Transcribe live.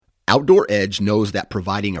Outdoor Edge knows that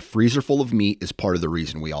providing a freezer full of meat is part of the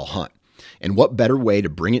reason we all hunt. And what better way to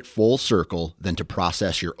bring it full circle than to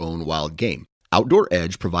process your own wild game? Outdoor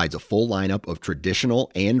Edge provides a full lineup of traditional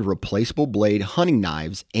and replaceable blade hunting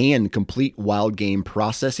knives and complete wild game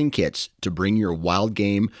processing kits to bring your wild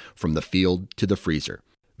game from the field to the freezer.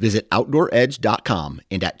 Visit OutdoorEdge.com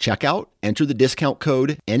and at checkout, enter the discount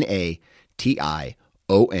code NATION30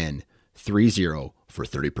 for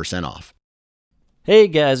 30% off. Hey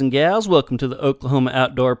guys and gals, welcome to the Oklahoma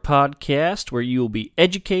Outdoor Podcast, where you will be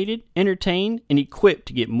educated, entertained, and equipped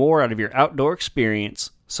to get more out of your outdoor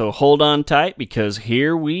experience. So hold on tight, because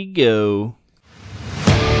here we go.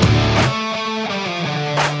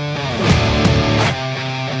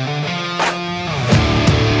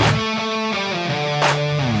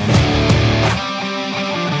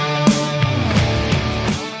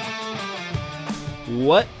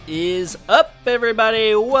 What is up,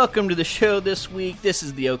 everybody? Welcome to the show this week. This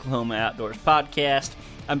is the Oklahoma Outdoors Podcast.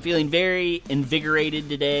 I'm feeling very invigorated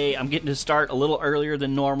today. I'm getting to start a little earlier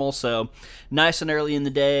than normal, so nice and early in the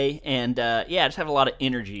day. And I just have a lot of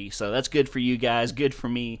energy, so that's good for you guys, good for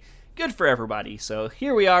me, good for everybody. So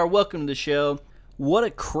here we are. Welcome to the show. What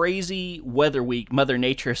a crazy weather week Mother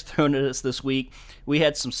Nature has thrown at us this week. We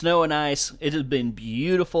had some snow and ice. It has been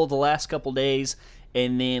beautiful the last couple days.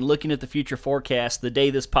 And then looking at the future forecast, the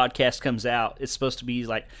day this podcast comes out, it's supposed to be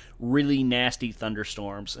like really nasty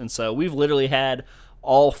thunderstorms. And so we've literally had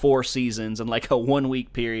all four seasons in like a 1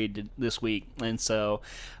 week period this week. And so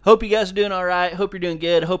hope you guys are doing all right. Hope you're doing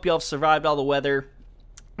good. Hope y'all have survived all the weather.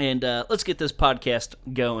 And let's get this podcast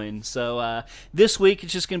going. So this week,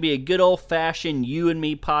 it's just going to be a good old-fashioned you and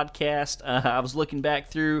me podcast. I was looking back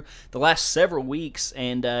through the last several weeks,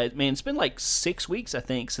 and man, it's been like 6 weeks, I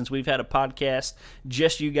think, since we've had a podcast,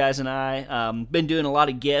 just you guys and I. Been doing a lot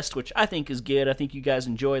of guests, which I think is good. I think you guys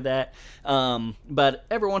enjoy that. But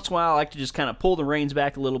every once in a while, I like to just kind of pull the reins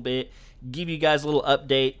back a little bit, give you guys a little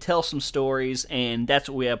update, tell some stories, and that's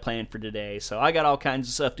what we have planned for today. So I got all kinds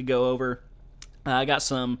of stuff to go over. I got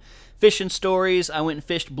some fishing stories. I went and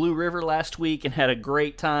fished Blue River last week and had a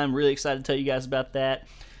great time. Really excited to tell you guys about that.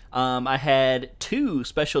 I had 2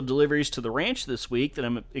 special deliveries to the ranch this week that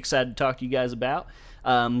I'm excited to talk to you guys about.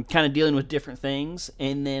 Kind of dealing with different things.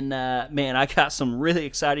 And then, man, I got some really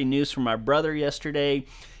exciting news from my brother yesterday.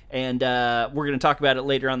 And we're going to talk about it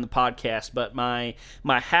later on the podcast. But my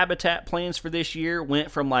habitat plans for this year went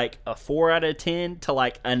from like a 4 out of 10 to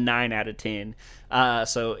like a 9 out of 10.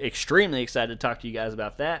 So extremely excited to talk to you guys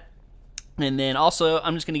about that. And then also,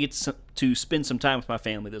 I'm just going to get to spend some time with my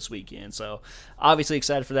family this weekend. So obviously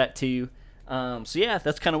excited for that too. So yeah,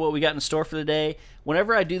 that's kind of what we got in store for the day.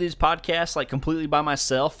 Whenever I do these podcasts like completely by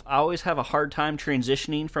myself, I always have a hard time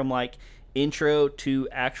transitioning from like intro to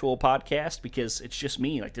actual podcast, because it's just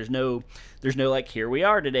me. Like there's no like, here we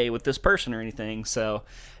are today with this person or anything. So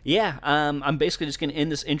yeah, I'm basically just going to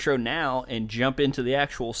end this intro now and jump into the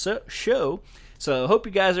actual show. So I hope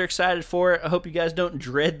you guys are excited for it. I hope you guys don't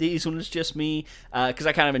dread these when it's just me, because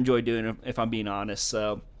I kind of enjoy doing them, if I'm being honest.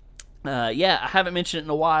 So yeah, I haven't mentioned it in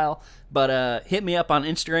a while, but hit me up on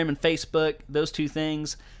Instagram and Facebook, those 2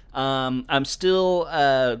 things. I'm still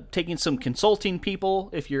taking some consulting people.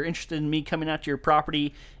 If you're interested in me coming out to your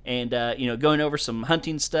property and going over some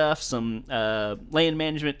hunting stuff, some land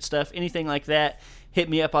management stuff, anything like that, hit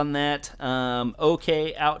me up on that.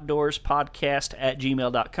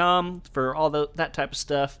 OKOutdoorsPodcast@gmail.com for all that type of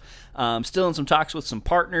stuff. Still in some talks with some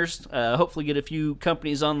partners. Hopefully get a few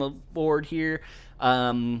companies on the board here.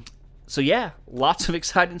 So yeah, lots of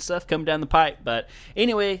exciting stuff coming down the pipe. But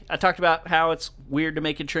anyway, I talked about how it's weird to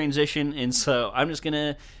make a transition, and so I'm just going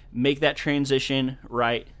to make that transition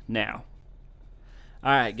right now.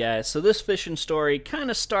 All right, guys, so this fishing story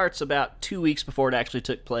kind of starts about 2 weeks before it actually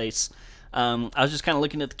took place. I was just kind of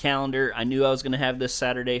looking at the calendar. I knew I was going to have this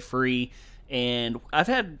Saturday free, and I've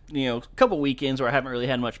had a couple weekends where I haven't really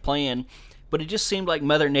had much planned, but it just seemed like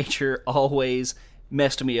Mother Nature always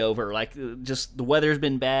messed me over. Like, just the weather's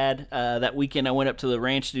been bad. That weekend I went up to the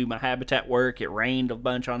ranch to do my habitat work. It rained a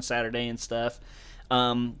bunch on Saturday and stuff.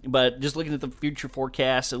 But just looking at the future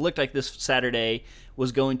forecast, it looked like this Saturday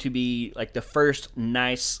was going to be like the first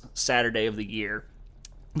nice Saturday of the year.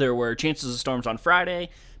 There were chances of storms on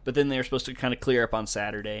Friday, but then they were supposed to kind of clear up on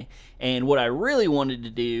Saturday. And what I really wanted to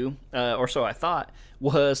do, or so I thought,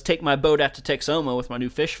 was take my boat out to Texoma with my new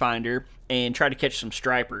fish finder and try to catch some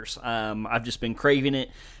stripers. I've just been craving it.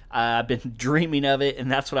 I've been dreaming of it, and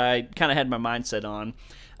that's what I kind of had my mindset on.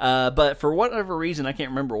 But for whatever reason, I can't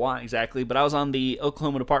remember why exactly, but I was on the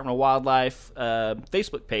Oklahoma Department of Wildlife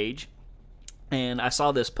Facebook page, and I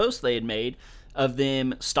saw this post they had made of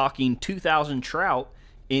them stocking 2,000 trout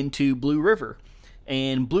into Blue River.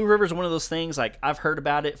 And Blue River is one of those things, like, I've heard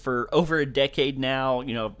about it for over a decade now.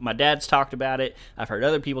 You know, my dad's talked about it. I've heard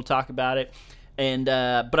other people talk about it. And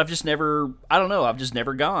but I've just never, I don't know, I've just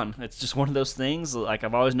never gone. It's just one of those things, like,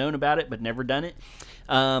 I've always known about it but never done it.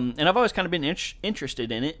 And I've always kind of been interested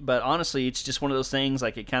in it, but honestly, it's just one of those things,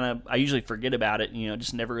 like, I usually forget about it,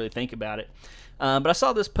 just never really think about it. But I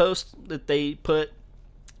saw this post that they put,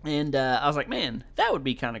 and I was like, man, that would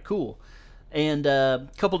be kind of cool. And a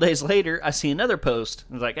couple days later, I see another post.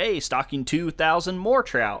 It was like, hey, stocking 2,000 more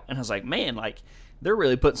trout. And I was like, man, like, they're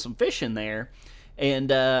really putting some fish in there. And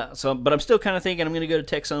but I'm still kind of thinking I'm going to go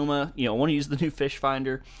to Texoma. I want to use the new fish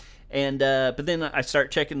finder. And but then I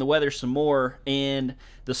start checking the weather some more, and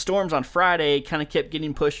the storms on Friday kind of kept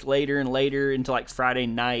getting pushed later and later into like Friday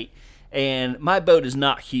night. And my boat is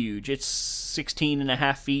not huge. It's 16 and a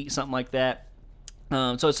half feet, something like that.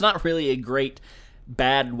 So it's not really a great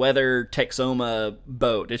bad weather Texoma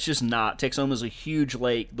boat. It's just not. Texoma's a huge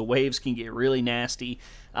lake. The waves can get really nasty.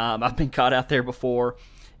 I've been caught out there before.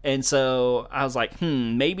 And so I was like,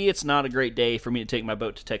 maybe it's not a great day for me to take my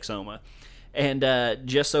boat to Texoma. And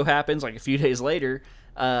just so happens, like a few days later,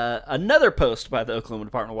 another post by the Oklahoma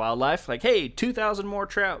Department of Wildlife, like, hey, 2,000 more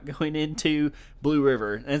trout going into Blue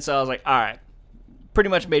River. And so I was like, all right, pretty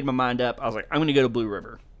much made my mind up. I was like, I'm going to go to Blue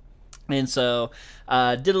River. And so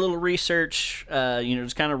did a little research,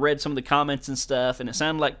 just kind of read some of the comments and stuff, and it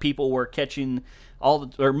sounded like people were catching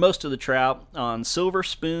most of the trout on silver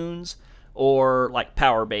spoons or like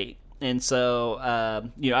power bait. And so,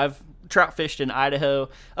 I've trout fished in Idaho.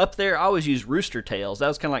 Up there, I always use rooster tails. That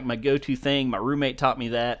was kind of like my go-to thing. My roommate taught me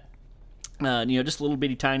that, just little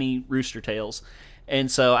bitty tiny rooster tails. And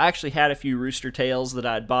so I actually had a few rooster tails that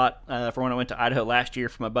I'd bought for when I went to Idaho last year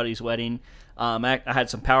for my buddy's wedding. I had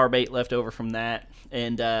some power bait left over from that.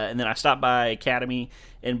 And then I stopped by Academy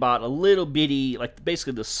and bought a little bitty, like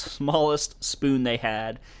basically the smallest spoon they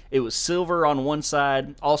had. It was silver on one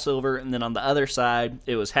side, all silver, and then on the other side,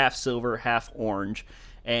 it was half silver, half orange.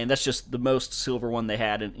 And that's just the most silver one they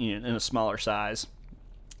had in a smaller size.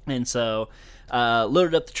 And so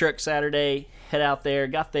loaded up the truck Saturday, head out there,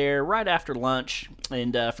 got there right after lunch.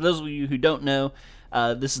 And for those of you who don't know,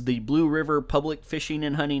 this is the Blue River Public Fishing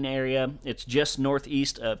and Hunting Area. It's just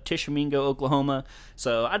northeast of Tishomingo, Oklahoma.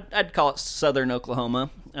 So I'd call it southern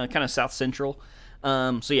Oklahoma, kind of south central.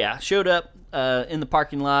 Showed up in the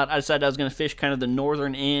parking lot. I decided I was going to fish kind of the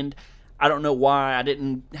northern end. I don't know why. I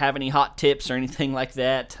didn't have any hot tips or anything like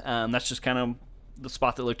that. That's just kind of the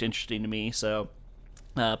spot that looked interesting to me. So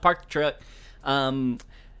parked the truck.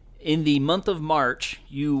 In the month of March,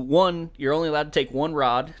 you're only allowed to take one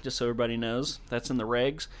rod, just so everybody knows. That's in the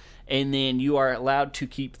regs. And then you are allowed to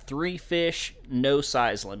keep 3 fish, no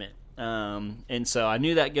size limit. And so I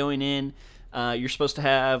knew that going in. You're supposed to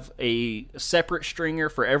have a separate stringer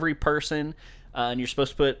for every person. And you're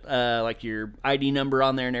supposed to put like your ID number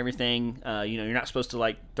on there and everything. You're not supposed to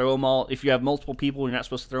like throw them all. If you have multiple people, you're not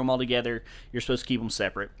supposed to throw them all together. You're supposed to keep them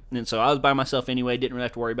separate. And so I was by myself anyway. Didn't really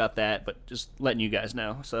have to worry about that, but just letting you guys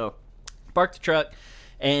know. So parked the truck,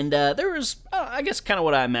 and there was, I guess, kind of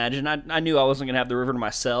what I imagined. I knew I wasn't going to have the river to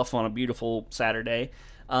myself on a beautiful Saturday.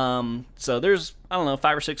 So there's, 5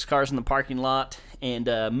 or 6 cars in the parking lot, and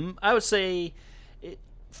I would say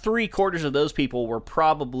 3/4 of those people were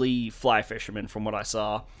probably fly fishermen from what I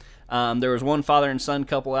saw. There was one father and son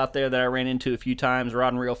couple out there that I ran into a few times,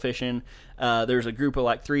 rod and reel fishing. There's a group of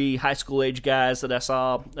like 3 high school age guys that I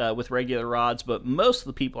saw with regular rods, but most of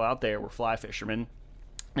the people out there were fly fishermen.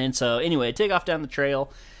 And so anyway, take off down the trail,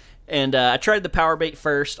 and I tried the power bait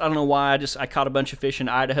first. I don't know why, I caught a bunch of fish in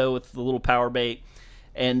Idaho with the little power bait,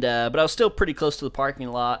 and but I was still pretty close to the parking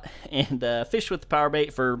lot, and fished with the power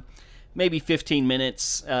bait for maybe 15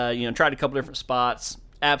 minutes, tried a couple different spots,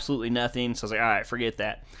 absolutely nothing. So I was like, all right, forget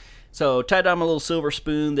that. So tied on my little silver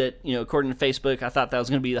spoon that, according to Facebook, I thought that was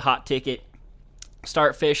going to be the hot ticket.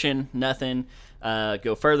 Start fishing, nothing.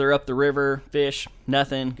 Go further up the river, fish,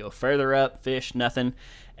 nothing. Go further up, fish, nothing.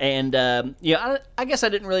 And, I guess I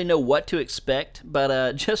didn't really know what to expect,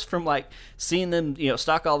 but just from like seeing them,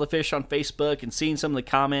 stock all the fish on Facebook and seeing some of the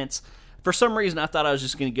comments, for some reason, I thought I was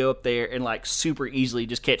just going to go up there and like super easily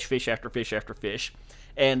just catch fish after fish after fish,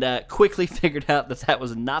 and quickly figured out that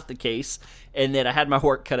was not the case, and that I had my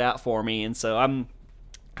work cut out for me. And so I'm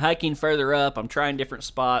hiking further up. I'm trying different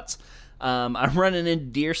spots. I'm running into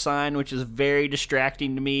deer sign, which is very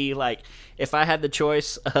distracting to me. Like, if I had the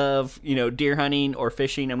choice of, deer hunting or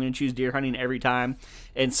fishing, I'm going to choose deer hunting every time.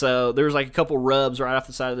 And so there was like a couple rubs right off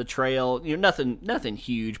the side of the trail. Nothing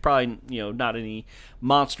huge. Probably, not any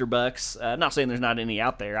monster bucks. Not saying there's not any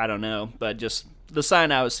out there. I don't know. But just the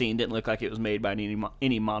sign I was seeing didn't look like it was made by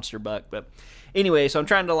any monster buck. But anyway, so I'm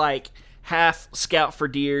trying to like half scout for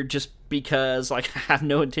deer just because, like, I have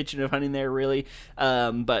no intention of hunting there really,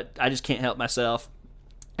 but I just can't help myself,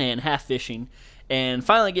 and half fishing. And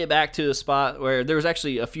finally get back to a spot where there was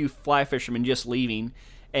actually a few fly fishermen just leaving,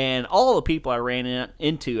 and all the people I ran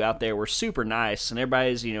into out there were super nice, and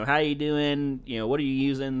everybody's, how you doing, what are you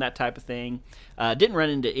using, that type of thing. Didn't run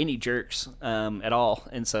into any jerks at all,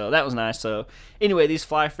 and so that was nice. So anyway, these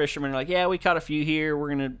fly fishermen are like, yeah, we caught a few here, we're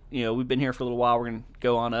gonna, we've been here for a little while, we're gonna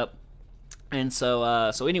go on up. And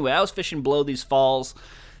so anyway, I was fishing below these falls,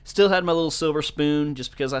 still had my little silver spoon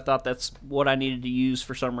just because I thought that's what I needed to use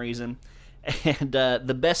for some reason. And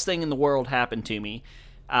the best thing in the world happened to me.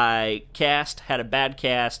 I had a bad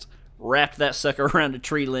cast, wrapped that sucker around a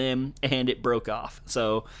tree limb, and it broke off.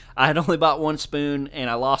 So I had only bought one spoon, and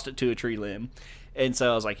I lost it to a tree limb. And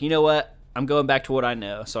so I was like, you know what? I'm going back to what I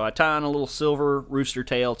know. So I tie on a little silver rooster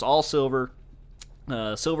tail. It's all silver,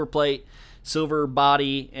 silver plate, silver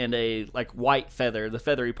body, and a white feather. The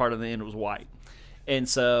feathery part of the end was white. And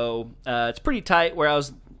so it's pretty tight where I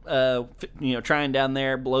was trying down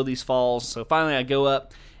there below these falls. So finally I go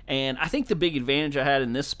up, and I think the big advantage I had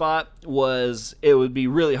in this spot was it would be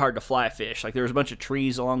really hard to fly fish. Like, there was a bunch of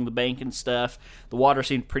trees along the bank and stuff. The water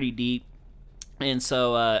seemed pretty deep. And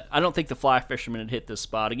so I don't think the fly fishermen had hit this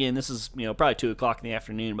spot. Again, this is probably 2 o'clock in the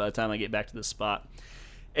afternoon by the time I get back to this spot.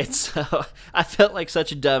 And so I felt like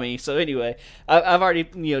such a dummy. So anyway, I've already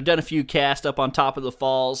done a few casts up on top of the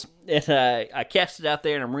falls, and I cast it out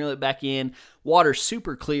there, and I'm reeling it back in. Water's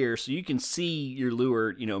super clear, so you can see your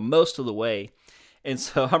lure most of the way. And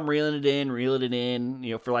so I'm reeling it in,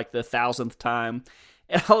 for like the 1,000th time.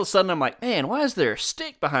 And all of a sudden I'm like, man, why is there a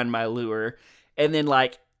stick behind my lure? And then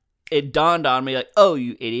it dawned on me, oh,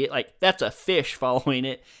 you idiot, that's a fish following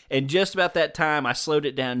it. And just about that time, I slowed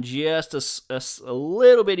it down just a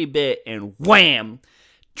little bitty bit, and wham,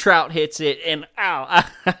 trout hits it, and ow,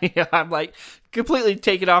 I'm completely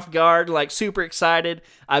taken off guard, super excited.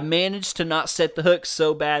 I managed to not set the hook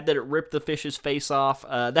so bad that it ripped the fish's face off.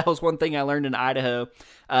 That was one thing I learned in Idaho.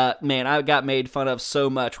 Man, I got made fun of so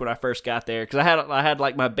much when I first got there, because I had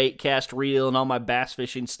my bait cast reel and all my bass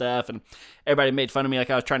fishing stuff, and everybody made fun of me like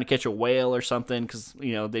I was trying to catch a whale or something, because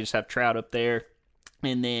they just have trout up there.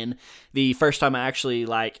 And then the first time I actually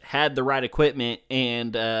had the right equipment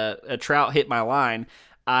and a trout hit my line,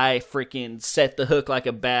 I freaking set the hook like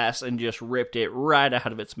a bass and just ripped it right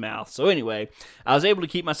out of its mouth. So anyway, I was able to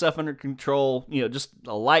keep myself under control, just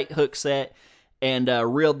a light hook set, and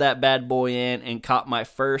reeled that bad boy in and caught my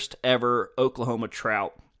first ever Oklahoma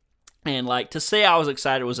trout. And to say I was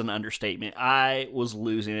excited was an understatement. I was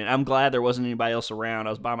losing it. I'm glad there wasn't anybody else around.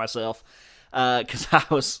 I was by myself because I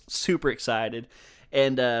was super excited.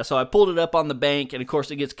 And so I pulled it up on the bank, and of course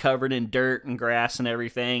it gets covered in dirt and grass and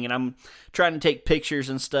everything, and I'm trying to take pictures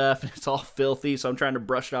and stuff, and it's all filthy, so I'm trying to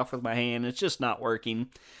brush it off with my hand. It's just not working.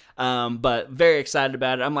 But very excited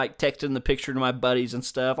about it. I'm texting the picture to my buddies and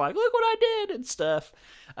stuff, look what I did and stuff.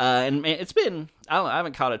 And man, it's been, I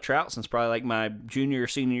haven't caught a trout since probably my junior or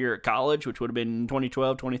senior year at college, which would have been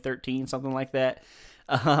 2012, 2013, something like that.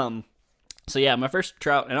 So yeah, my first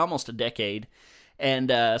trout in almost a decade.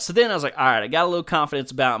 And so then I was like, all right, I got a little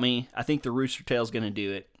confidence about me. I think the rooster tail's going to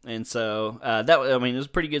do it. And so it was a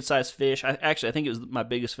pretty good sized fish. I think it was my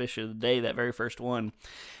biggest fish of the day, that very first one.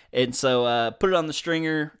 And so put it on the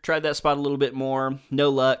stringer, tried that spot a little bit more, no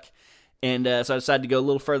luck. And so I decided to go a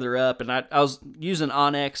little further up. And I was using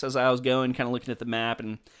Onyx as I was going, kind of looking at the map.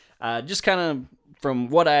 And just kind of from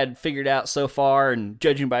what I had figured out so far and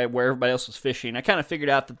judging by where everybody else was fishing, I kind of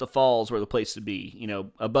figured out that the falls were the place to be.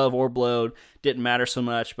 Above or below didn't matter so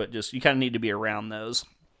much, but just you kind of need to be around those.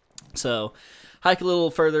 So hike a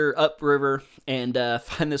little further upriver and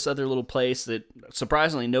find this other little place that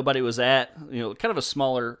surprisingly nobody was at. Kind of a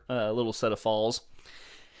smaller little set of falls.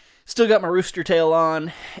 Still got my rooster tail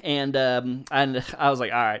on, and I was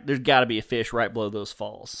like, all right, there's got to be a fish right below those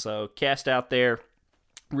falls. So cast out there.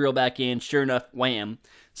 Reel back in, sure enough, wham,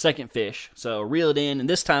 second fish. So reel it in, and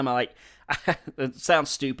this time it sounds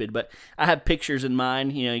stupid, but I have pictures in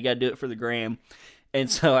mind. You got to do it for the gram. And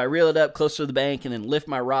so I reel it up close to the bank and then lift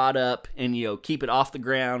my rod up and, keep it off the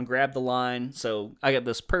ground, grab the line. So I got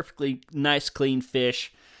this perfectly nice, clean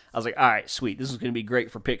fish. I was like, all right, sweet, this is going to be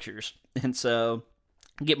great for pictures. And so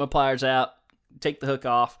I get my pliers out, take the hook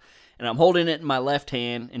off, and I'm holding it in my left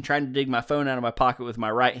hand and trying to dig my phone out of my pocket with my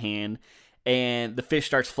right hand. And the fish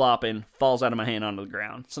starts flopping, falls out of my hand onto the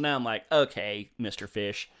ground. So now I'm like, okay, Mr.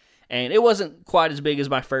 Fish. And it wasn't quite as big as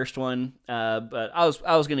my first one, but I was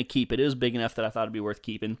going to keep it. It was big enough that I thought it'd be worth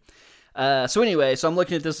keeping. So anyway, so I'm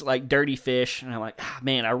looking at this dirty fish, and I'm like,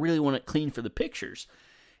 man, I really want it clean for the pictures.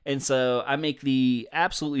 And so I make the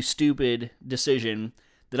absolutely stupid decision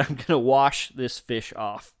that I'm going to wash this fish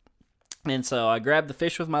off. And so I grabbed the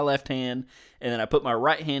fish with my left hand, and then I put my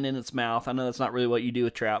right hand in its mouth. I know that's not really what you do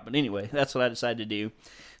with trout, but anyway, that's what I decided to do.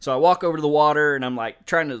 So I walk over to the water, and I'm like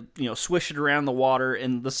trying to, swish it around the water.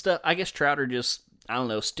 And the stuff, I guess trout are just, I don't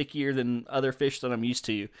know, stickier than other fish that I'm used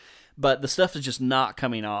to. But the stuff is just not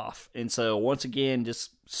coming off. And so once again,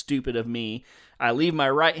 just stupid of me, I leave my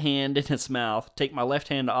right hand in its mouth, take my left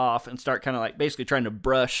hand off, and start kind of like basically trying to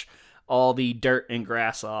brush all the dirt and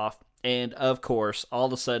grass off. And of course, all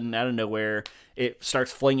of a sudden, out of nowhere, it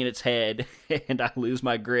starts flinging its head, and I lose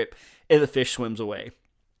my grip, and the fish swims away.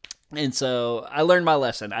 And so I learned my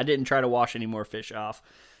lesson. I didn't try to wash any more fish off.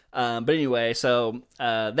 But anyway, so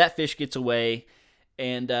that fish gets away,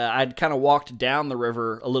 and I'd kind of walked down the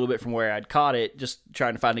river a little bit from where I'd caught it, just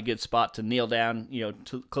trying to find a good spot to kneel down,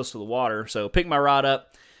 close to the water. So pick my rod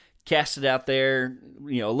up, cast it out there, a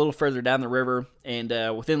little further down the river,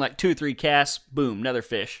 and within like 2 or 3 casts, boom, another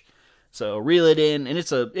fish. So reel it in, and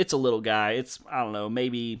it's a little guy. It's, I don't know,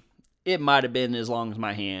 maybe it might have been as long as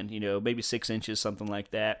my hand, maybe 6 inches, something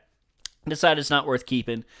like that. Decided it's not worth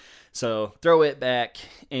keeping, so throw it back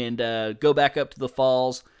and go back up to the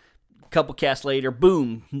falls. A couple casts later,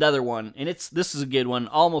 boom, another one, and this is a good one,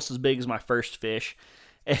 almost as big as my first fish.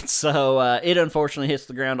 And so it unfortunately hits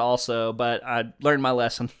the ground also, but I learned my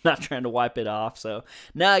lesson, not trying to wipe it off. So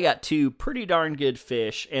now I got 2 pretty darn good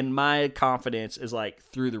fish, and my confidence is like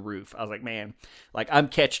through the roof. I was like, man, like I'm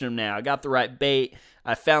catching them now. I got the right bait.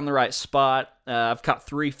 I found the right spot. I've caught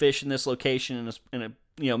 3 fish in this location in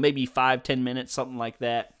a maybe 5-10 minutes, something like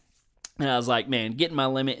that. And I was like, man, getting my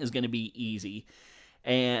limit is going to be easy.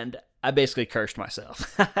 And I basically cursed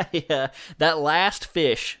myself. That last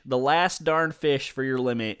fish, the last darn fish for your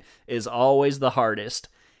limit is always the hardest.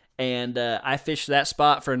 And I fished that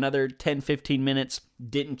spot for another 10-15 minutes,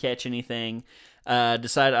 didn't catch anything.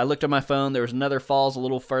 Decided, I looked on my phone, there was another falls a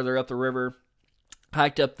little further up the river.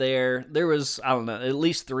 Hiked up there. There was, I don't know, at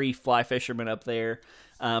least 3 fly fishermen up there.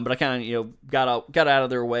 But I kind of, got out of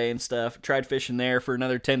their way and stuff. Tried fishing there for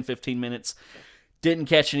another 10-15 minutes. Didn't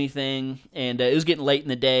catch anything, and it was getting late in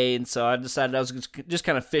the day, and so I decided I was just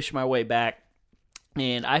kind of fish my way back.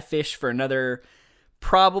 And I fished for another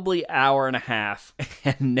probably hour and a half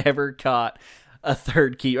and never caught a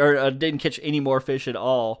third key, or didn't catch any more fish at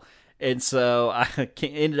all. And so I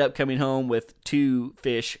ended up coming home with 2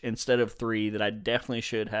 fish instead of 3 that I definitely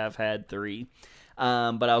should have had 3.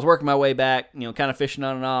 But I was working my way back, kind of fishing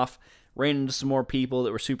on and off, ran into some more people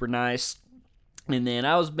that were super nice. And then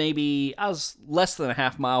I was less than a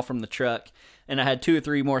half mile from the truck, and I had 2 or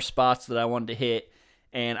 3 more spots that I wanted to hit.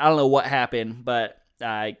 And I don't know what happened, but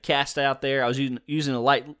I cast out there. I was using a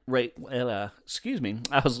lightweight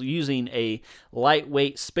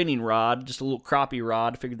spinning rod, just a little crappie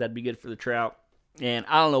rod. Figured that'd be good for the trout. And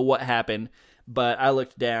I don't know what happened, but I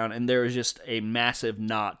looked down, and there was just a massive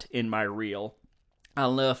knot in my reel. I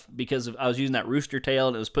don't know if because I was using that rooster tail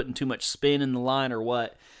and it was putting too much spin in the line or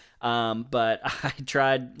what. But I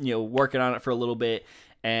tried, working on it for a little bit,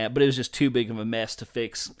 but it was just too big of a mess to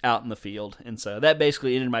fix out in the field. And so that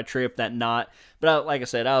basically ended my trip, that knot. But like I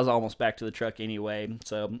said, I was almost back to the truck anyway.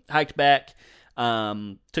 So hiked back,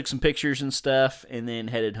 took some pictures and stuff, and then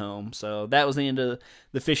headed home. So that was the end of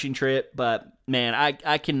the fishing trip. But man,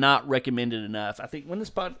 I cannot recommend it enough. I think when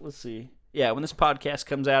this podcast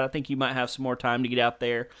comes out, I think you might have some more time to get out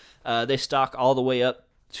there. They stock all the way up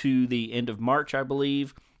to the end of March, I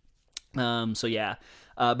believe.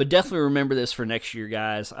 But definitely remember this for next year,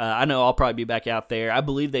 guys. I know I'll probably be back out there. I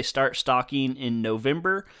believe they start stocking in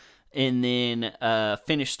November and then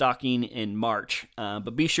finish stocking in March.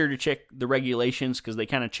 But be sure to check the regulations because they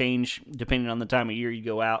kind of change depending on the time of year you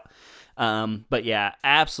go out. But yeah,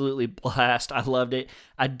 absolutely blast. I loved it.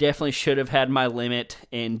 I definitely should have had my limit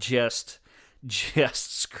and just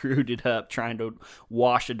screwed it up trying to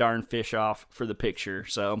wash a darn fish off for the picture.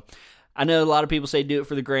 So I know a lot of people say do it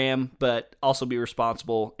for the gram, but also be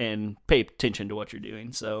responsible and pay attention to what you're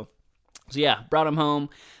doing. So yeah, brought them home.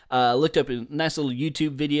 Looked up a nice little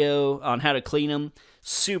YouTube video on how to clean them.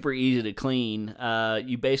 Super easy to clean.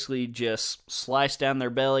 You basically just slice down their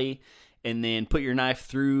belly and then put your knife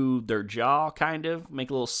through their jaw, kind of, make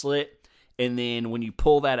a little slit. And then when you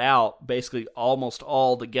pull that out, basically almost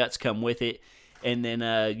all the guts come with it. And then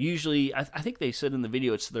usually, I think they said in the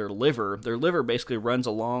video it's their liver. Their liver basically runs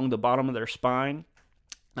along the bottom of their spine.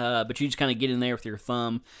 But you just kind of get in there with your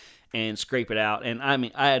thumb and scrape it out. And I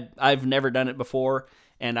mean, I've never done it before,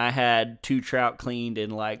 and I had 2 trout cleaned in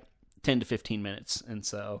like 10 to 15 minutes. And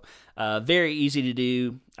so very easy to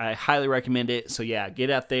do. I highly recommend it. So yeah, get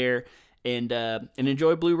out there and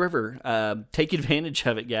enjoy Blue River. Take advantage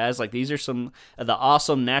of it, guys. Like, these are some of the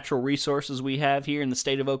awesome natural resources we have here in the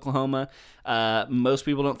state of Oklahoma. Most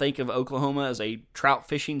people don't think of Oklahoma as a trout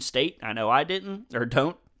fishing state. I know I didn't or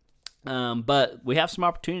don't. But we have some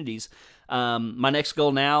opportunities. My next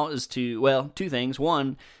goal now is two things.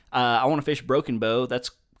 One, I want to fish Broken Bow.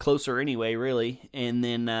 That's closer anyway, really. And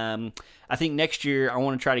then I think next year I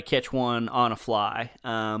want to try to catch one on a fly.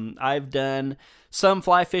 I've done some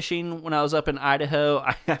fly fishing when I was up in Idaho.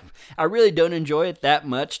 I really don't enjoy it that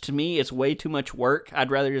much. To me, it's way too much work. I'd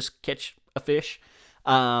rather just catch a fish.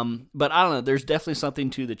 But I don't know. There's definitely something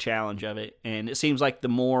to the challenge of it. And it seems like the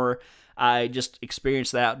more I just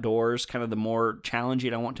experience the outdoors, kind of the more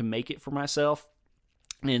challenging I want to make it for myself.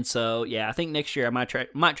 And so, yeah, I think next year I might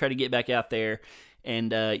try to get back out there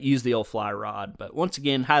and use the old fly rod. But once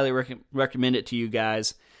again, highly recommend it to you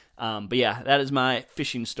guys. But yeah, that is my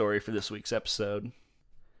fishing story for this week's episode.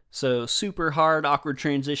 So, super hard, awkward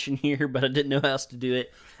transition here, but I didn't know how else to do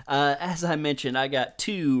it. As I mentioned, I got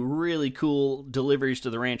 2 really cool deliveries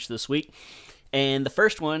to the ranch this week. And the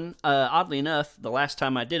first one, oddly enough, the last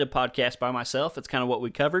time I did a podcast by myself, it's kind of what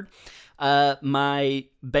we covered. My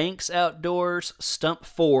Banks Outdoors Stump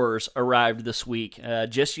 4s arrived this week,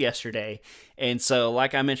 just yesterday. And so,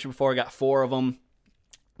 like I mentioned before, I got 4 of them.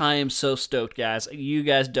 I am so stoked, guys. You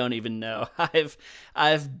guys don't even know.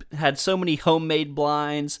 I've had so many homemade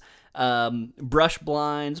blinds, brush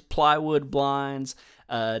blinds, plywood blinds,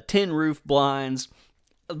 tin roof blinds.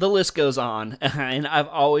 The list goes on, and I've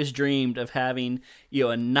always dreamed of having,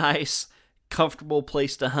 a nice, comfortable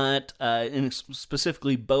place to hunt, and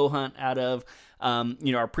specifically bow hunt out of.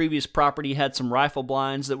 Our previous property had some rifle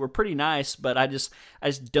blinds that were pretty nice, but I just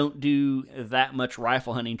don't do that much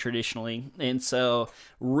rifle hunting traditionally, and so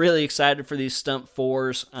really excited for these Stump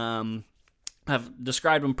 4s. I've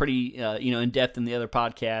described them pretty, in depth in the other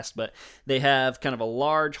podcast, but they have kind of a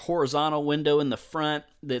large horizontal window in the front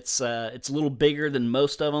that's it's a little bigger than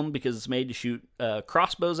most of them because it's made to shoot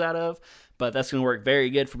crossbows out of. But that's going to work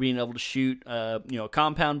very good for being able to shoot, a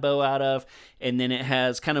compound bow out of. And then it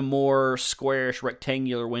has kind of more squarish,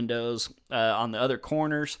 rectangular windows on the other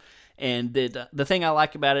corners. And the thing I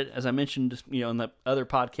like about it, as I mentioned, in the other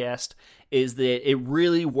podcast, is that it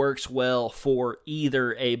really works well for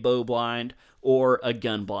either a bow blind or a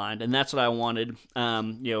gun blind, and that's what I wanted.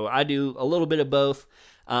 I do a little bit of both.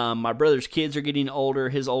 My brother's kids are getting older.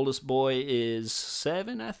 His oldest boy is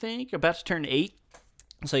 7, I think, about to turn 8.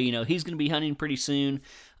 So, he's going to be hunting pretty soon.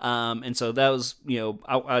 And so that was,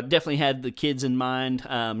 I definitely had the kids in mind.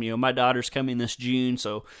 My daughter's coming this June,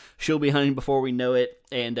 so she'll be hunting before we know it.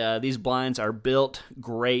 And these blinds are built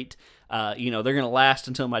great. They're going to last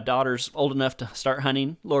until my daughter's old enough to start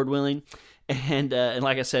hunting, Lord willing. And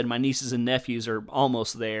like I said, my nieces and nephews are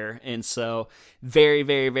almost there. And so very,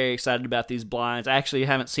 very, very excited about these blinds. I actually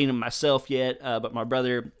haven't seen them myself yet, but my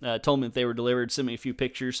brother told me that they were delivered, sent me a few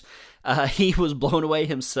pictures. He was blown away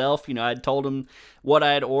himself. I'd told him what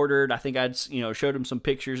I had ordered. I think I'd, showed him some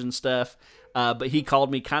pictures and stuff. But he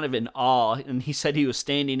called me kind of in awe, and he said he was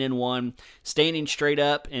standing in one, standing straight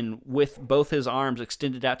up and with both his arms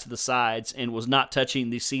extended out to the sides and was not touching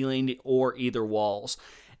the ceiling or either walls.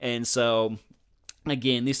 And so,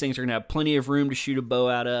 again, these things are going to have plenty of room to shoot a bow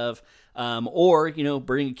out of, or,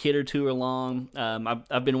 bring a kid or two along.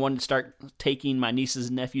 I've been wanting to start taking my nieces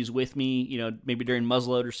and nephews with me, maybe during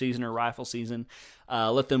muzzleloader season or rifle season.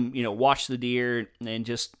 Let them, watch the deer and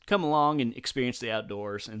just come along and experience the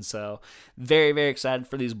outdoors. And so, very, very excited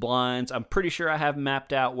for these blinds. I'm pretty sure I have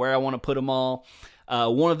mapped out where I want to put them all.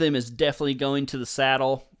 One of them is definitely going to the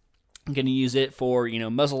saddle. I'm going to use it for,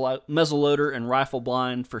 muzzleloader and rifle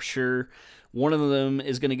blind for sure. One of them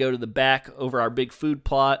is going to go to the back over our big food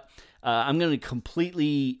plot. I'm going to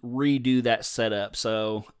completely redo that setup.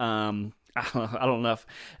 So, I don't know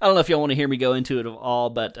if y'all want to hear me go into it at all,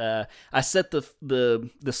 but I set the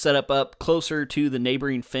setup up closer to the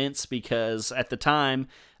neighboring fence because at the time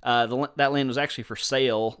that land was actually for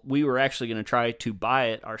sale. We were actually going to try to buy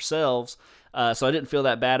it ourselves. So I didn't feel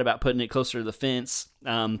that bad about putting it closer to the fence.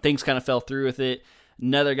 Things kind of fell through with it.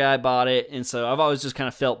 Another guy bought it, and so I've always just kind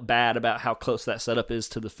of felt bad about how close that setup is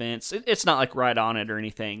to the fence. It's not like right on it or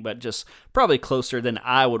anything, but just probably closer than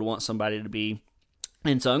I would want somebody to be.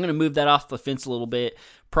 And so I'm going to move that off the fence a little bit,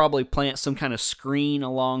 probably plant some kind of screen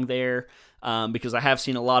along there, because I have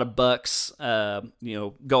seen a lot of bucks, go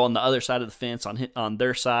on the other side of the fence on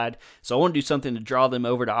their side. So I want to do something to draw them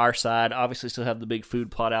over to our side. Obviously, still have the big food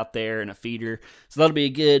plot out there and a feeder. So that'll be a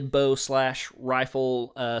good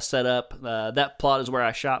bow/rifle setup. That plot is where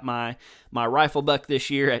I shot my rifle buck this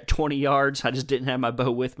year at 20 yards. I just didn't have my bow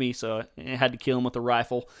with me, so I had to kill him with a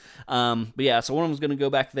rifle. But yeah, so one of them's going to go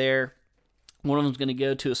back there. One of them's going to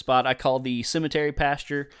go to a spot I call the cemetery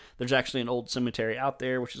pasture. There's actually an old cemetery out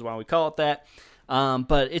there, which is why we call it that.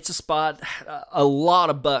 But it's a spot, a lot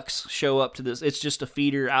of bucks show up to this. It's just a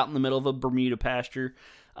feeder out in the middle of a Bermuda pasture.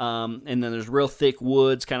 And then there's real thick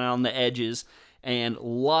woods kind of on the edges. And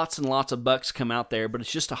lots of bucks come out there, but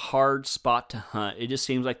it's just a hard spot to hunt. It just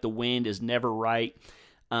seems like the wind is never right.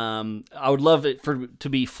 I would love it to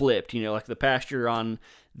be flipped, like the pasture on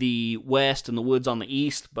the west and the woods on the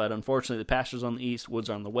east, but unfortunately the pasture's on the east, woods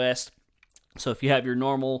are on the west. So if you have your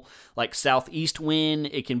normal like southeast wind,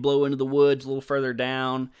 it can blow into the woods a little further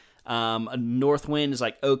down. A north wind is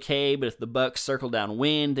like okay, but if the bucks circle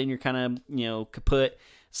downwind, then you're kind of kaput.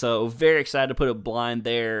 So very excited to put a blind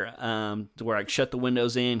there to where I can shut the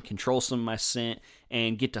windows in, control some of my scent,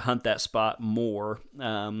 and get to hunt that spot more.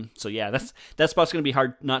 So yeah, that spot's going to be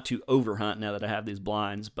hard not to overhunt now that I have these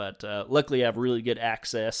blinds. But luckily I have really good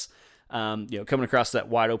access. Coming across that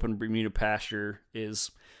wide open Bermuda pasture is,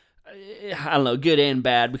 I don't know, good and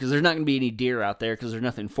bad because there's not going to be any deer out there because there's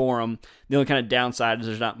nothing for them. The only kind of downside is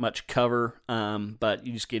there's not much cover, but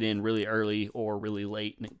you just get in really early or really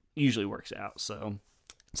late, and it usually works out. So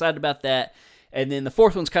excited about that. And then the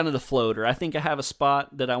fourth one's kind of the floater. I think I have a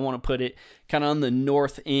spot that I want to put it kind of on the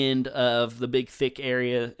north end of the big thick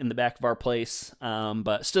area in the back of our place,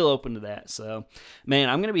 but still open to that. So, man,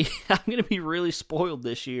 I'm gonna be really spoiled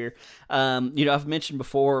this year. I've mentioned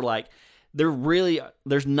before, like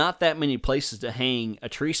there's not that many places to hang a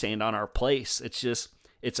tree stand on our place.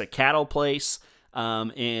 It's a cattle place.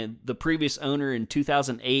 And the previous owner in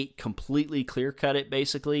 2008 completely clear cut it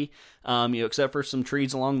basically, except for some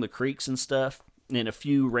trees along the creeks and stuff and a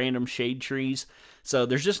few random shade trees. So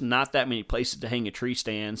there's just not that many places to hang a tree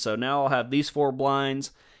stand. So now I'll have these 4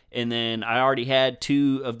 blinds, and then I already had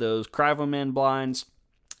 2 of those Crivoman blinds.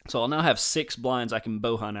 So I'll now have 6 blinds I can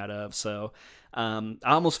bow hunt out of. So I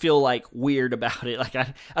almost feel like weird about it. Like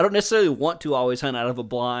I don't necessarily want to always hunt out of a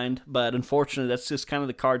blind, but unfortunately that's just kind of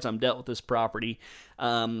the cards I'm dealt with this property.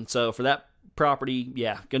 So for that property,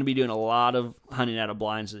 yeah, going to be doing a lot of hunting out of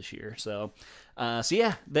blinds this year. So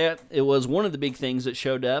yeah, that it was one of the big things that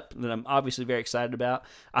showed up that I'm obviously very excited about.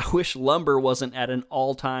 I wish lumber wasn't at an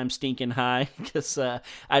all-time stinking high because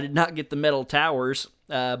I did not get the metal towers.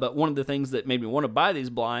 But one of the things that made me want to buy these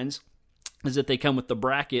blinds is that they come with the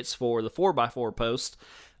brackets for the 4x4 post,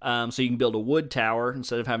 so you can build a wood tower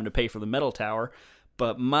instead of having to pay for the metal tower.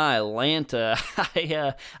 But my Lanta,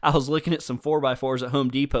 I was looking at some 4x4s at Home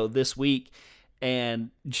Depot this week, and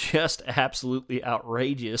just absolutely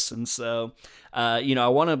outrageous. And so, I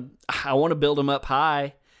want to build them up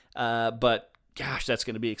high, but gosh, that's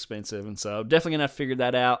going to be expensive. And so, definitely gonna have to figure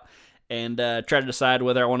that out and try to decide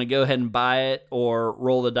whether I want to go ahead and buy it or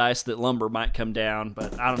roll the dice that lumber might come down.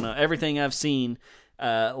 But I don't know. Everything I've seen,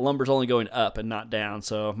 lumber's only going up and not down.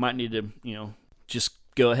 So might need to, just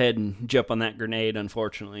go ahead and jump on that grenade,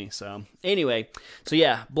 unfortunately. So anyway,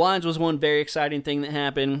 yeah, blinds was one very exciting thing that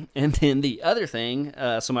happened. And then the other thing,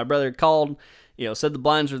 so my brother called, said the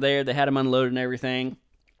blinds were there. They had them unloaded and everything.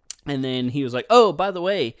 And then he was like, oh, by the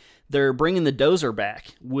way, they're bringing the dozer back,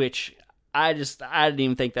 which I didn't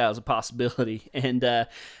even think that was a possibility. And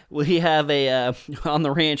we have on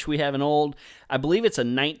the ranch, we have an old, I believe it's a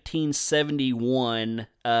 1971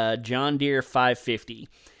 John Deere 550.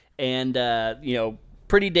 And,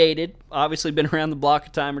 pretty dated, obviously been around the block a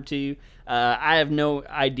time or two. I have no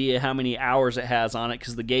idea how many hours it has on it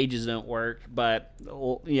because the gauges don't work. But,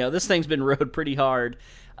 this thing's been rode pretty hard.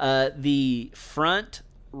 The front,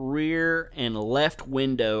 rear, and left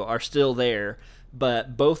window are still there,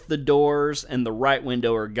 but both the doors and the right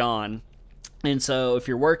window are gone. And so if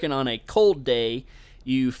you're working on a cold day,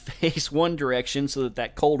 you face one direction so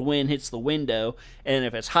that cold wind hits the window, and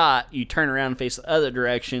if it's hot, you turn around and face the other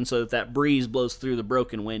direction so that breeze blows through the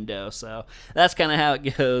broken window. So that's kind of how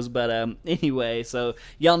it goes. But anyway, so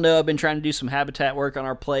y'all know I've been trying to do some habitat work on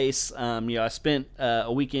our place. I spent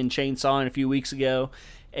a weekend chainsawing a few weeks ago,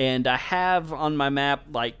 and I have on my map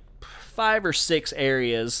like 5 or 6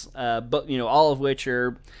 areas, but all of which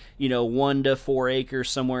are 1 to 4 acres,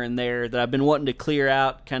 somewhere in there, that I've been wanting to clear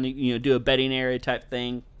out, kind of do a bedding area type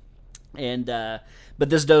thing. And but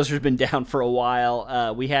this dozer's been down for a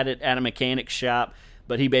while. We had it at a mechanic's shop,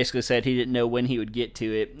 but he basically said he didn't know when he would get to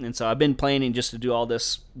it. And so I've been planning just to do all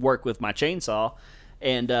this work with my chainsaw.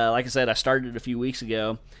 And like I said, I started it a few weeks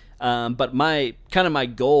ago. But my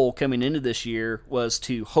goal coming into this year was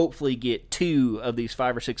to hopefully get 2 of these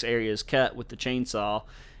 5 or 6 areas cut with the chainsaw,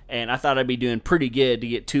 and I thought I'd be doing pretty good to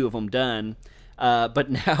get 2 of them done.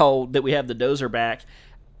 But now that we have the dozer back,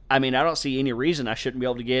 I mean, I don't see any reason I shouldn't be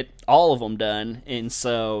able to get all of them done. And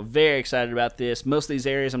so very excited about this. Most of these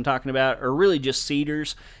areas I'm talking about are really just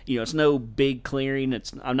cedars. It's no big clearing.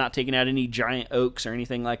 I'm not taking out any giant oaks or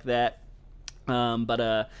anything like that.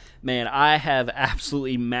 But man, I have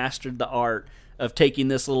absolutely mastered the art of taking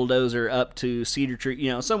this little dozer up to cedar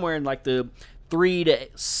tree, somewhere in like the 3 to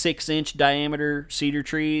 6 inch diameter cedar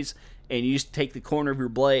trees. And you just take the corner of your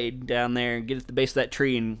blade down there and get at the base of that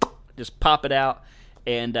tree and just pop it out.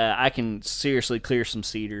 And I can seriously clear some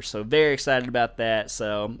cedars. So very excited about that.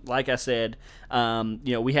 So like I said,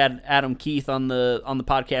 we had Adam Keith on the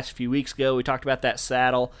podcast a few weeks ago. We talked about that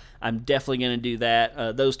saddle. I'm definitely going to do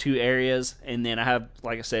that, those 2 areas. And then I have,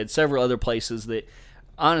 like I said, several other places that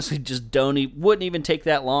honestly just wouldn't even take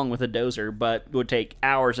that long with a dozer, but would take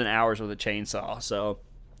hours and hours with a chainsaw. So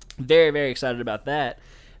very, very excited about that.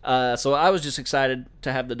 So I was just excited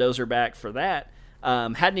to have the dozer back for that.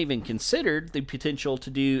 Hadn't even considered the potential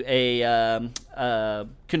to do a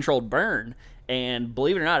controlled burn. And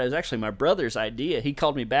believe it or not, it was actually my brother's idea. He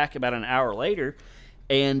called me back about an hour later,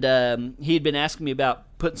 and he had been asking me about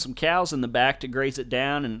putting some cows in the back to graze it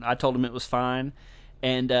down, and I told him it was fine.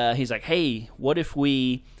 And he's like, hey, what if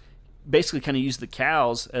we basically kind of use the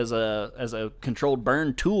cows as a controlled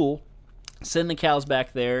burn tool, send the cows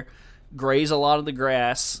back there, graze a lot of the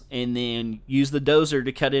grass, and then use the dozer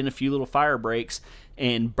to cut in a few little fire breaks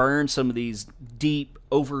and burn some of these deep,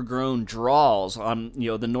 overgrown draws on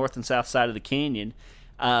the north and south side of the canyon.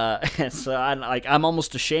 And so I'm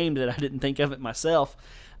almost ashamed that I didn't think of it myself.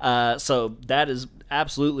 So that is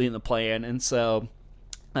absolutely in the plan. And so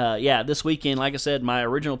this weekend, like I said, my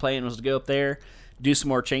original plan was to go up there, do some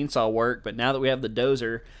more chainsaw work. But now that we have the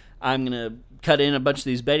dozer, I'm going to cut in a bunch of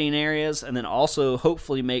these bedding areas and then also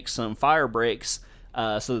hopefully make some fire breaks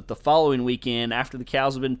so that the following weekend, after the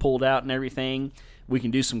cows have been pulled out and everything, we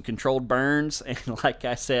can do some controlled burns. And like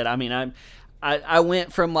I said, I mean, I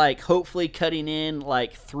went from hopefully cutting in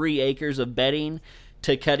 3 acres of bedding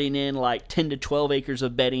to cutting in 10 to 12 acres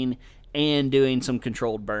of bedding and doing some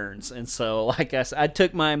controlled burns. And so, like I said, I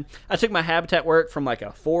took my habitat work from a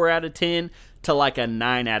 4 out of 10 to a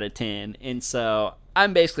 9 out of 10. And so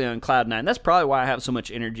I'm basically on cloud 9. That's probably why I have so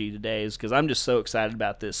much energy today, is because I'm just so excited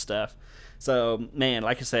about this stuff. So, man,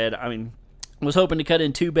 like I said, I mean, was hoping to cut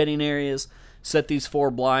in 2 bedding areas, set these 4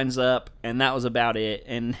 blinds up, and that was about it.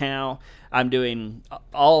 And now I'm doing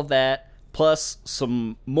all of that, plus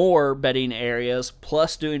some more bedding areas,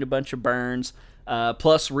 plus doing a bunch of burns,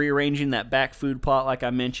 plus rearranging that back food plot like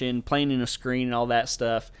I mentioned, planting a screen and all that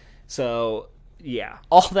stuff. So, yeah,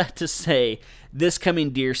 all that to say, this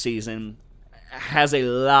coming deer season has a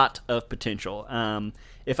lot of potential.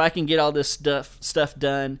 If I can get all this stuff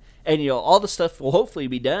done, and all the stuff will hopefully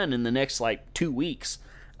be done in the next 2 weeks,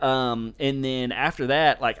 and then after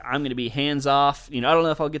that, I'm going to be hands off. I don't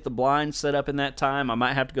know if I'll get the blinds set up in that time. I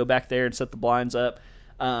might have to go back there and set the blinds up.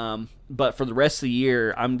 But for the rest of the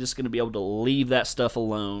year, I'm just going to be able to leave that stuff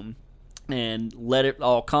alone and let it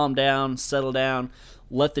all calm down, settle down,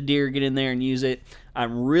 let the deer get in there and use it.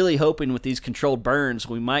 I'm really hoping with these controlled burns,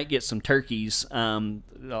 we might get some turkeys.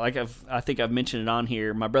 I think I've mentioned it on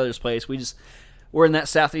here. My brother's place, we're in that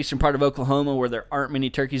southeastern part of Oklahoma where there aren't many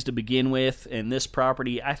turkeys to begin with. And this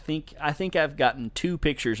property, I think I've gotten 2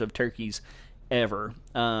 pictures of turkeys ever.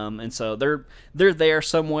 And so they're there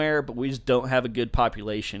somewhere, but we just don't have a good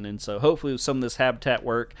population. And so hopefully with some of this habitat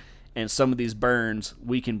work and some of these burns,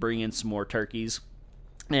 we can bring in some more turkeys.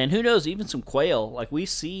 And who knows, even some quail. We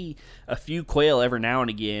see a few quail every now and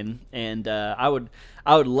again, and I would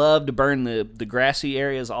love to burn the grassy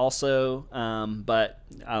areas also. But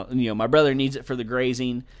my brother needs it for the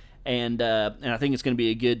grazing, and I think it's going to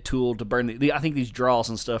be a good tool to burn. I think these draws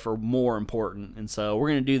and stuff are more important, and so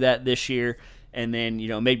we're going to do that this year. And then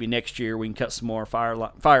maybe next year we can cut some more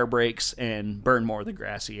fire breaks and burn more of the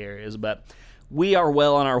grassy areas. But we are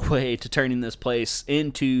well on our way to turning this place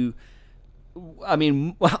into, I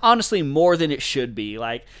mean, honestly, more than it should be.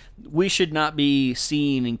 We should not be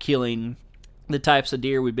seeing and killing the types of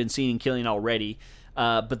deer we've been seeing and killing already.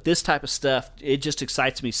 But this type of stuff, it just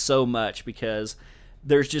excites me so much because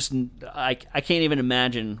there's just, I can't even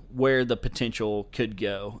imagine where the potential could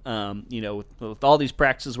go. With all these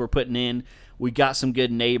practices we're putting in, we got some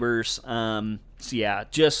good neighbors. So yeah,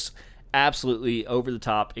 just absolutely over the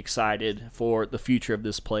top excited for the future of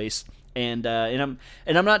this place. And I'm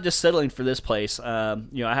not just settling for this place. I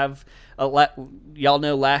have y'all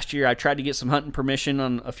know last year I tried to get some hunting permission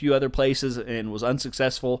on a few other places and was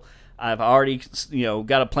unsuccessful. I've already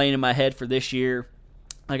got a plan in my head for this year.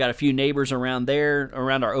 I got a few neighbors around there,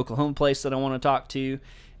 around our Oklahoma place that I want to talk to.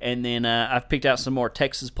 And then I've picked out some more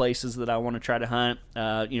Texas places that I want to try to hunt.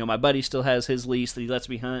 My buddy still has his lease that he lets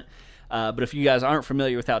me hunt. But if you guys aren't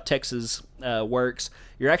familiar with how Texas works,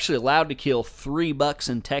 you're actually allowed to kill 3 bucks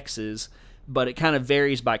in Texas, but it kind of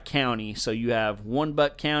varies by county. So you have 1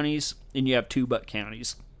 buck counties and you have 2 buck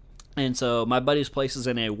counties. And so my buddy's place is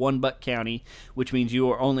in a 1 buck county, which means you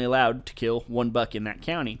are only allowed to kill 1 buck in that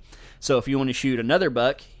county. So if you want to shoot another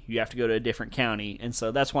buck, you have to go to a different county. And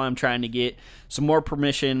so that's why I'm trying to get some more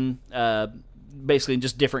permission, basically in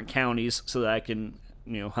just different counties, so that I can,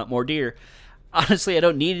 hunt more deer. Honestly, I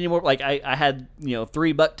don't need any more. Like, I had,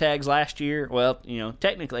 3 buck tags last year. Well,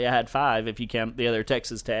 technically I had 5 if you count the other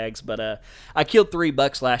Texas tags. But I killed 3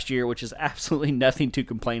 bucks last year, which is absolutely nothing to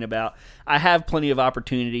complain about. I have plenty of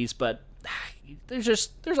opportunities, but there's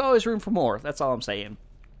always room for more. That's all I'm saying.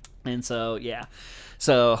 And so, yeah.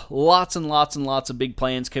 So lots and lots and lots of big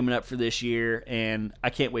plans coming up for this year, and I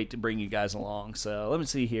can't wait to bring you guys along. So let me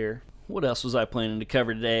see here. What else was I planning to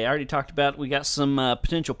cover today? I already talked about we got some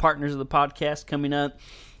potential partners of the podcast coming up.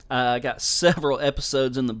 I got several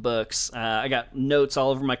episodes in the books. I got notes all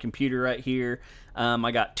over my computer right here.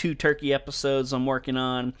 I got 2 turkey episodes I'm working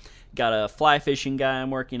on. Got a fly fishing guy I'm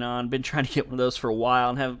working on. Been trying to get one of those for a while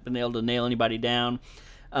and haven't been able to nail anybody down.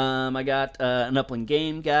 I got an upland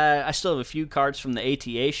game guy. I still have a few cards from the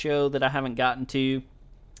ATA show that I haven't gotten to.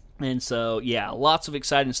 And so, yeah, lots of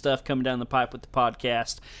exciting stuff coming down the pipe with the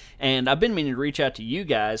podcast. And I've been meaning to reach out to you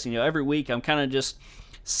guys. Every week I'm kind of just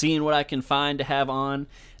seeing what I can find to have on.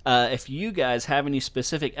 If you guys have any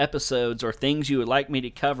specific episodes or things you would like me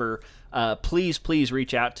to cover, please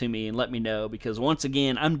reach out to me and let me know. Because once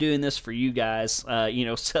again, I'm doing this for you guys.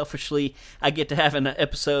 Selfishly, I get to have an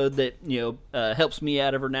episode that, helps me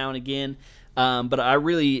out every now and again. But I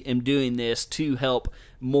really am doing this to help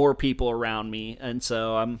more people around me. And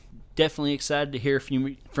so I'm definitely excited to hear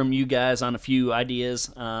from you guys on a few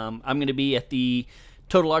ideas. I'm going to be at the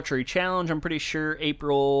Total Archery Challenge, I'm pretty sure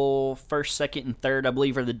April 1st, 2nd, and 3rd, I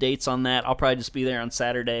believe, are the dates on that. I'll probably just be there on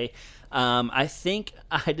Saturday. I think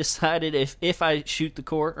I decided if I shoot the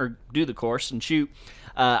course, or do the course and shoot,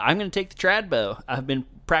 I'm going to take the trad bow. I've been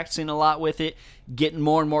practicing a lot with it, getting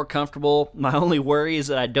more and more comfortable. My only worry is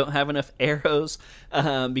that I don't have enough arrows,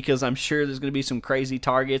 because I'm sure there's going to be some crazy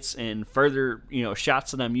targets and further,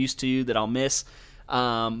 shots that I'm used to that I'll miss.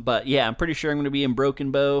 But yeah, I'm pretty sure I'm going to be in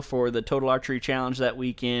Broken Bow for the Total Archery Challenge that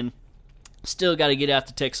weekend. Still got to get out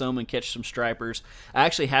to Texoma and catch some stripers. I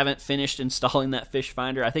actually haven't finished installing that fish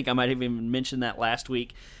finder. I think I might have even mentioned that last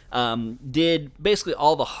week. Did basically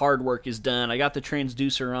all the hard work is done. I got the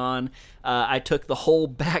transducer on. I took the whole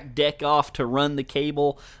back deck off to run the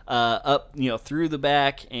cable up, through the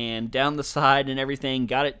back and down the side and everything.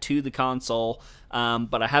 Got it to the console,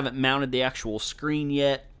 but I haven't mounted the actual screen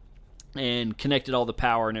yet and connected all the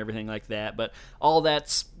power and everything like that. But all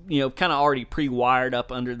that's kind of already pre-wired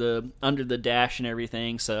up under the dash and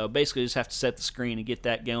everything. So basically just have to set the screen and get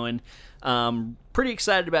that going. Pretty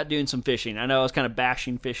excited about doing some fishing. I know I was kind of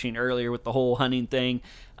bashing fishing earlier with the whole hunting thing,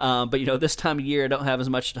 but this time of year I don't have as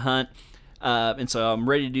much to hunt, and so I'm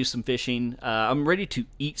ready to do some fishing. I'm ready to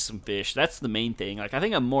eat some fish. That's the main thing. Like, I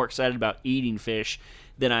think I'm more excited about eating fish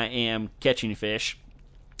than I am catching fish.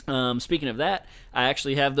 Speaking of that, I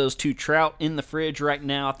actually have those 2 trout in the fridge right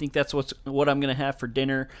now. I think that's what I'm going to have for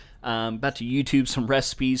dinner. About to YouTube some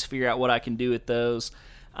recipes, figure out what I can do with those.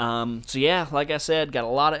 So yeah, like I said, got a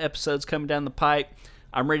lot of episodes coming down the pipe.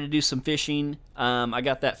 I'm ready to do some fishing. I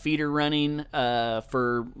got that feeder running to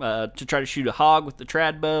try to shoot a hog with the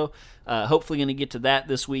trad bow. Hopefully going to get to that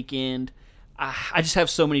this weekend. I just have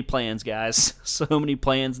so many plans, guys. So many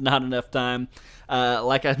plans, not enough time.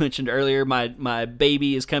 Like I mentioned earlier, my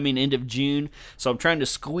baby is coming end of June, so I'm trying to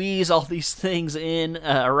squeeze all these things in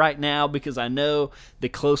right now, because I know the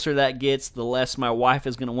closer that gets, the less my wife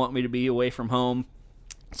is going to want me to be away from home.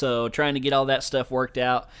 So trying to get all that stuff worked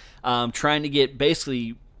out. Trying to get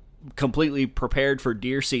basically completely prepared for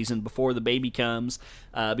deer season before the baby comes,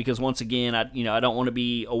 because once again, I don't want to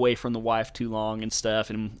be away from the wife too long and stuff,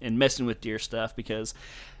 and messing with deer stuff, because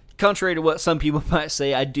contrary to what some people might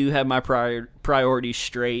say, I do have my priorities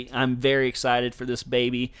straight. I'm very excited for this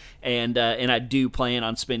baby, and I do plan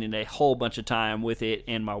on spending a whole bunch of time with it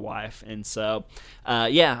and my wife. And so,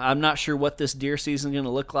 yeah, I'm not sure what this deer season is going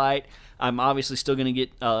to look like. I'm obviously still going to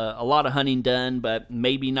get a lot of hunting done, but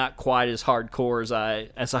maybe not quite as hardcore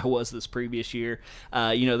as I was this previous year.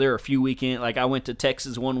 There are a few weekends, like I went to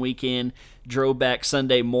Texas one weekend, drove back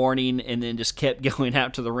Sunday morning, and then just kept going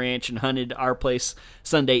out to the ranch and hunted our place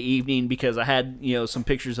Sunday evening, because I had some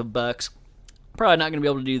pictures of bucks. Probably not going to be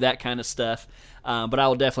able to do that kind of stuff But I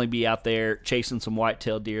will definitely be out there chasing some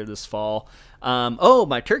whitetail deer this fall.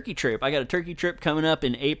 My turkey trip. I got a turkey trip coming up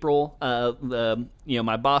in April.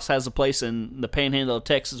 My boss has a place in the Panhandle of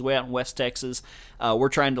Texas, way out in West Texas. We're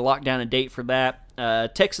trying to lock down a date for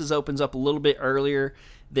that. Texas opens up a little bit earlier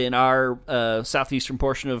than our southeastern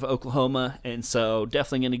portion of Oklahoma, and so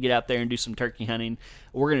definitely going to get out there and do some turkey hunting.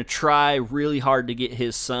 We're going to try really hard to get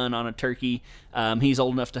his son on a turkey. He's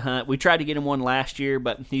old enough to hunt. We tried to get him one last year,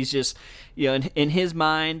 but he's just, in his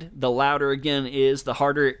mind, the louder a gun is, the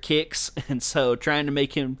harder it kicks, and so trying to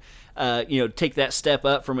make him take that step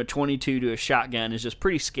up from a 22 to a shotgun is just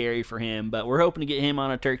pretty scary for him, but we're hoping to get him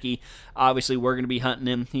on a turkey. Obviously, we're going to be hunting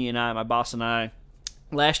him, he and I, my boss and I.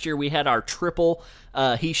 Last year we had our triple.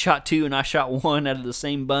 He shot 2 and I shot 1 out of the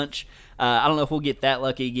same bunch. I don't know if we'll get that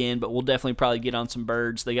lucky again, but we'll definitely probably get on some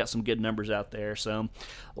birds. They got some good numbers out there. So,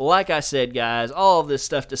 like I said, guys, all of this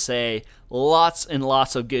stuff to say, lots and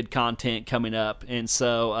lots of good content coming up. And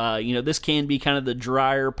so, this can be kind of the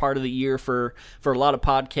drier part of the year for a lot of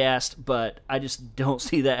podcasts, but I just don't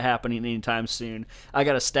see that happening anytime soon. I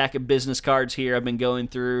got a stack of business cards here I've been going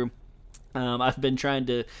through. I've been trying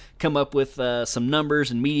to come up with some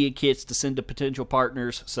numbers and media kits to send to potential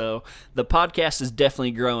partners. So the podcast is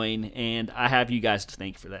definitely growing, and I have you guys to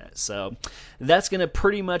thank for that. So that's going to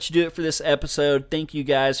pretty much do it for this episode. Thank you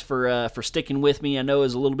guys for sticking with me. I know it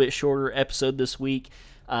was a little bit shorter episode this week,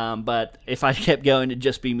 but if I kept going, it'd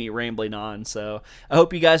just be me rambling on. So I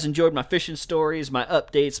hope you guys enjoyed my fishing stories, my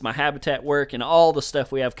updates, my habitat work, and all the stuff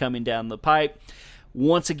we have coming down the pipe.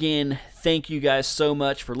 Once again, thank you guys so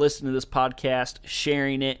much for listening to this podcast,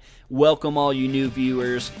 sharing it. Welcome all you new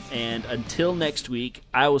viewers. And until next week,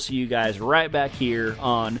 I will see you guys right back here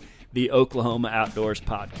on the Oklahoma Outdoors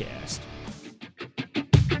Podcast.